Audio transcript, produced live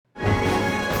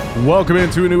Welcome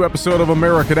into a new episode of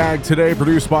American Ag Today,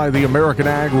 produced by the American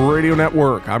Ag Radio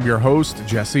Network. I'm your host,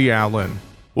 Jesse Allen.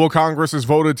 Well, Congress has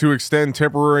voted to extend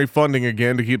temporary funding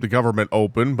again to keep the government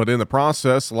open, but in the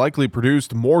process likely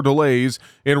produced more delays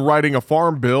in writing a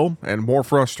farm bill and more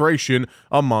frustration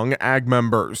among ag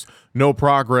members. No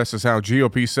progress is how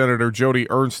GOP Senator Joni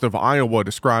Ernst of Iowa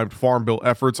described farm bill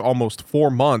efforts almost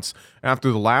 4 months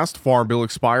after the last farm bill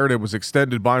expired. It was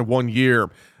extended by 1 year.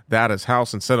 That as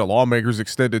House and Senate lawmakers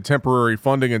extended temporary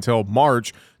funding until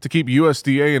March to keep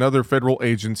USDA and other federal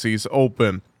agencies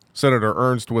open. Senator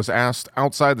Ernst was asked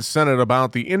outside the Senate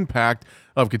about the impact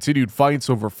of continued fights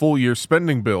over full-year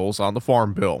spending bills on the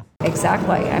Farm Bill.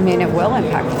 Exactly. I mean, it will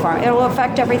impact the farm. It will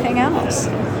affect everything else.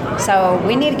 So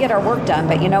we need to get our work done.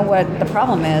 But you know what the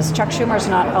problem is? Chuck Schumer's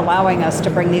not allowing us to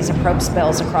bring these appropriate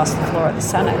bills across the floor of the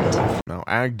Senate. Now,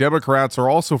 Ag Democrats are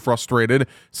also frustrated.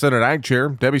 Senate Ag Chair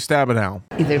Debbie Stabenow.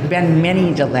 There have been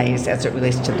many delays as it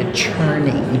relates to the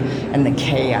churning and the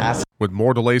chaos. With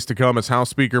more delays to come as House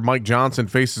Speaker Mike Johnson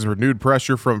faces renewed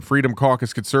pressure from Freedom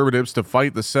Caucus conservatives to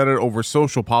fight the Senate over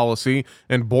social policy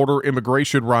and border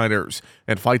immigration riders,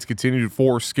 and fights continue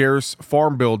for scarce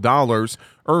Farm Bill dollars.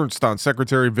 Ernst on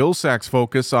Secretary Vilsack's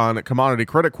focus on Commodity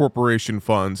Credit Corporation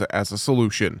funds as a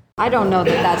solution. I don't know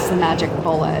that that's the magic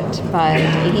bullet, but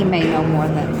he may know more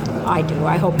than I do.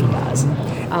 I hope he does.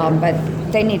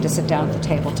 But they need to sit down at the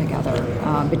table together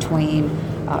between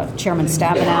Chairman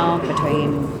Stabenow,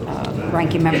 between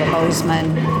Ranking Member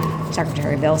Bozeman,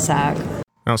 Secretary Vilsack.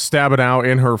 Now, Stabenow,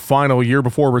 in her final year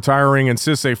before retiring,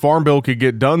 insists a farm bill could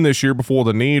get done this year before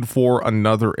the need for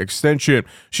another extension.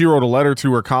 She wrote a letter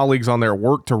to her colleagues on their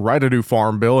work to write a new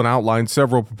farm bill and outlined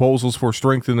several proposals for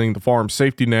strengthening the farm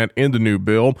safety net in the new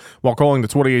bill. While calling the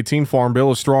 2018 Farm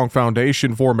Bill a strong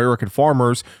foundation for American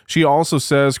farmers, she also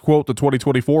says, quote, the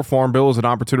 2024 Farm Bill is an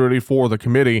opportunity for the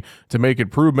committee to make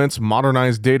improvements,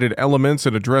 modernize dated elements,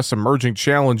 and address emerging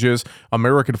challenges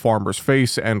American farmers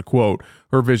face, end quote.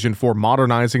 Her vision for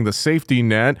modernizing the safety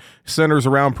net centers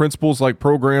around principles like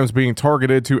programs being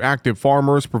targeted to active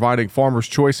farmers, providing farmers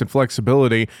choice and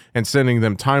flexibility, and sending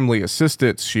them timely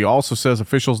assistance. She also says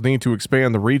officials need to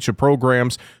expand the reach of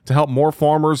programs to help more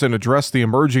farmers and address the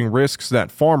emerging risks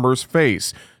that farmers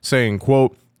face, saying,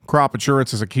 quote, crop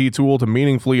insurance is a key tool to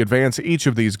meaningfully advance each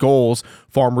of these goals.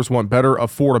 Farmers want better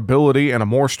affordability and a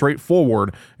more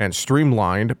straightforward and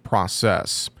streamlined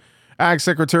process. Ag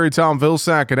Secretary Tom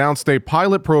Vilsack announced a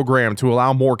pilot program to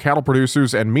allow more cattle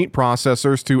producers and meat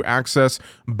processors to access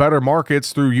better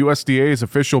markets through USDA's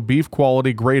official beef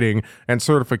quality grading and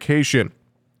certification.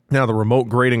 Now, the remote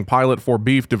grading pilot for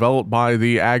beef developed by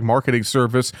the Ag Marketing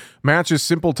Service matches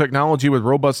simple technology with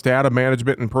robust data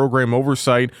management and program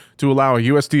oversight to allow a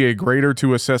USDA grader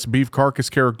to assess beef carcass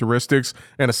characteristics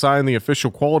and assign the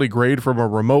official quality grade from a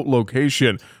remote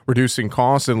location, reducing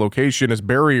costs and location as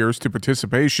barriers to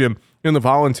participation in the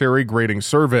voluntary grading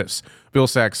service.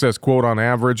 Vilsack says, quote, on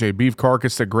average, a beef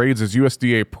carcass that grades as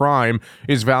USDA prime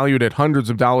is valued at hundreds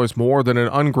of dollars more than an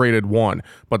ungraded one,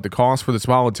 but the cost for this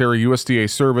voluntary USDA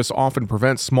service often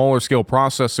prevents smaller scale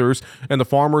processors and the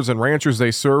farmers and ranchers they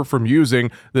serve from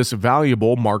using this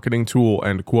valuable marketing tool,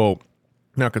 end quote.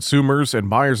 Now, consumers and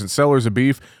buyers and sellers of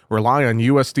beef rely on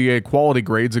USDA quality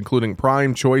grades, including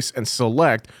Prime, Choice, and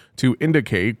Select, to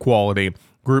indicate quality.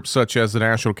 Groups such as the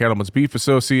National Cattlemen's Beef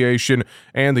Association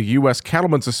and the U.S.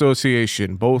 Cattlemen's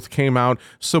Association both came out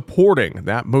supporting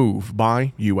that move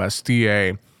by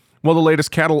USDA. Well, the latest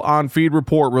Cattle on Feed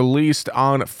report released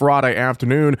on Friday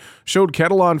afternoon showed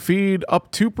cattle on feed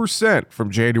up 2% from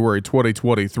January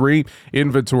 2023,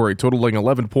 inventory totaling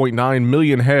 11.9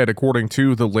 million head according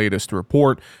to the latest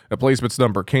report. The placements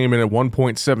number came in at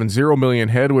 1.70 million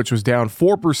head, which was down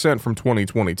 4% from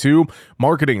 2022.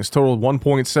 Marketings totaled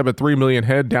 1.73 million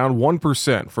head, down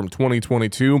 1% from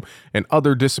 2022, and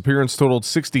other disappearance totaled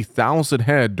 60,000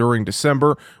 head during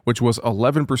December, which was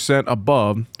 11%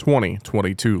 above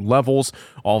 2022 levels.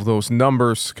 All of those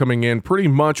numbers coming in pretty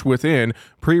much within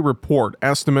pre-report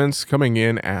estimates, coming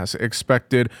in as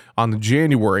expected on the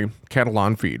January Cattle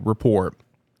on Feed report.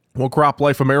 Well,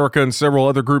 CropLife America and several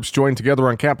other groups joined together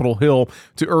on Capitol Hill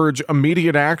to urge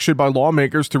immediate action by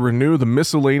lawmakers to renew the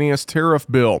miscellaneous tariff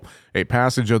bill. A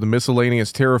passage of the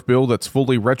miscellaneous tariff bill that's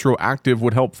fully retroactive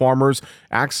would help farmers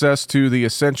access to the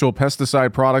essential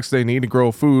pesticide products they need to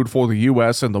grow food for the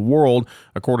U.S. and the world,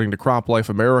 according to CropLife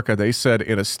America. They said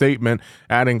in a statement,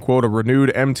 adding, quote, a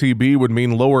renewed MTB would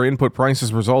mean lower input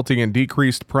prices resulting in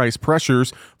decreased price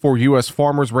pressures for U.S.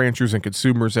 farmers, ranchers, and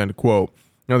consumers, end quote.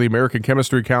 Now, the American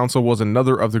Chemistry Council was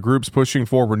another of the groups pushing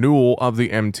for renewal of the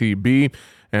MTB.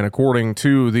 And according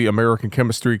to the American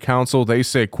Chemistry Council, they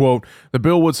say, quote, the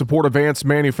bill would support advanced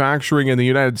manufacturing in the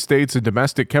United States and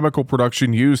domestic chemical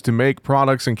production used to make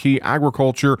products in key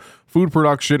agriculture, food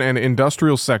production, and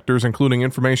industrial sectors, including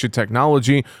information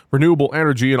technology, renewable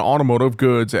energy, and automotive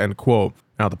goods, end quote.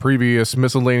 Now, the previous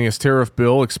miscellaneous tariff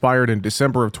bill expired in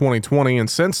December of 2020, and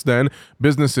since then,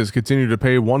 businesses continue to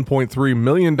pay $1.3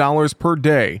 million per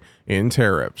day in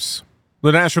tariffs.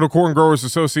 The National Corn Growers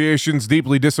Association is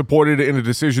deeply disappointed in a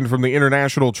decision from the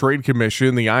International Trade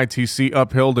Commission. The ITC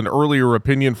upheld an earlier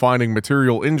opinion finding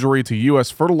material injury to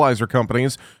U.S. fertilizer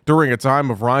companies during a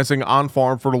time of rising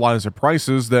on-farm fertilizer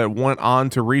prices that went on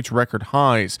to reach record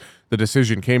highs. The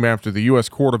decision came after the U.S.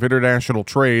 Court of International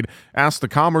Trade asked the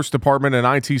Commerce Department and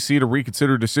ITC to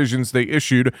reconsider decisions they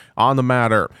issued on the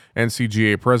matter.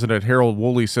 NCGA President Harold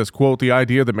Woolley says, quote, the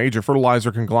idea that major fertilizer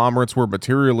conglomerates were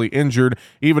materially injured,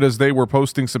 even as they were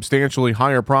posting substantially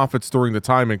higher profits during the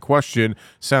time in question,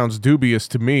 sounds dubious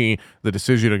to me. The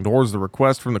decision ignores the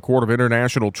request from the Court of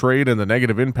International Trade and the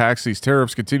negative impacts these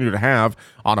tariffs continue to have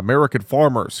on American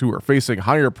farmers who are facing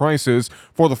higher prices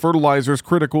for the fertilizers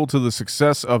critical to the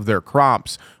success of their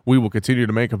crops. We will continue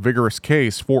to make a vigorous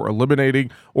case for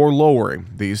eliminating or lowering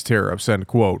these tariffs, end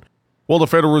quote. Well, the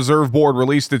Federal Reserve Board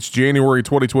released its January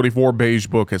 2024 Beige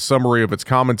Book, a summary of its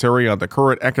commentary on the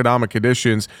current economic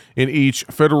conditions in each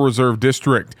Federal Reserve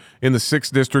district. In the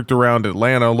 6th district around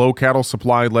Atlanta, low cattle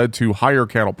supply led to higher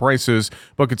cattle prices,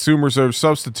 but consumers are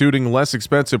substituting less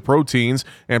expensive proteins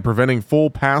and preventing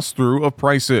full pass-through of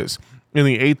prices. In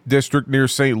the 8th district near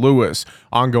St. Louis,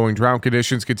 ongoing drought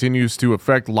conditions continues to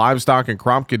affect livestock and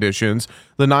crop conditions.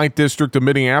 The 9th district of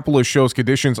Minneapolis shows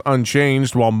conditions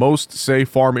unchanged, while most say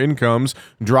farm incomes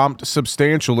dropped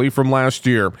substantially from last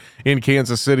year. In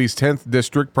Kansas City's 10th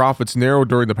district, profits narrowed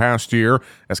during the past year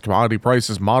as commodity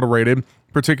prices moderated,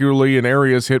 particularly in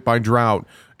areas hit by drought.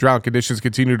 Drought conditions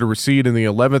continue to recede in the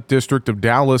 11th district of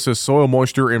Dallas as soil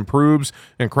moisture improves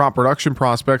and crop production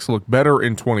prospects look better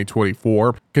in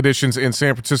 2024. Conditions in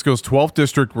San Francisco's 12th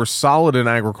district were solid in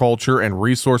agriculture and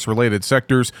resource-related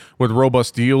sectors with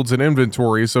robust yields and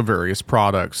inventories of various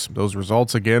products. Those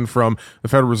results again from the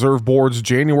Federal Reserve Board's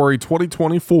January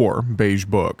 2024 Beige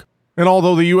Book. And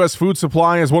although the U.S. food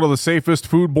supply is one of the safest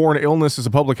foodborne illness as a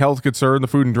public health concern, the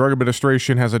Food and Drug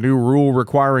Administration has a new rule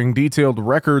requiring detailed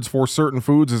records for certain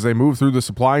foods as they move through the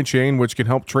supply chain, which can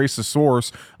help trace the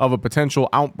source of a potential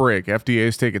outbreak. FDA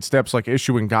has taken steps like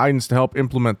issuing guidance to help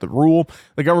implement the rule.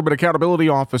 The Government Accountability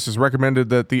Office has recommended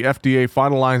that the FDA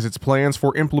finalize its plans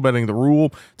for implementing the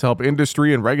rule to help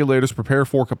industry and regulators prepare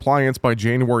for compliance by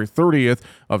January 30th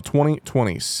of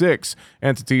 2026.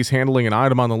 Entities handling an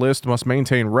item on the list must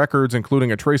maintain records,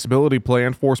 including a traceability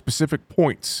plan for specific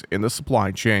points in the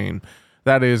supply chain.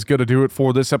 That is going to do it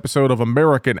for this episode of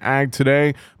American Ag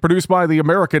Today, produced by the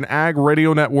American Ag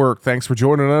Radio Network. Thanks for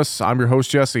joining us. I'm your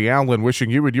host, Jesse Allen, wishing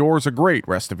you and yours a great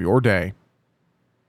rest of your day.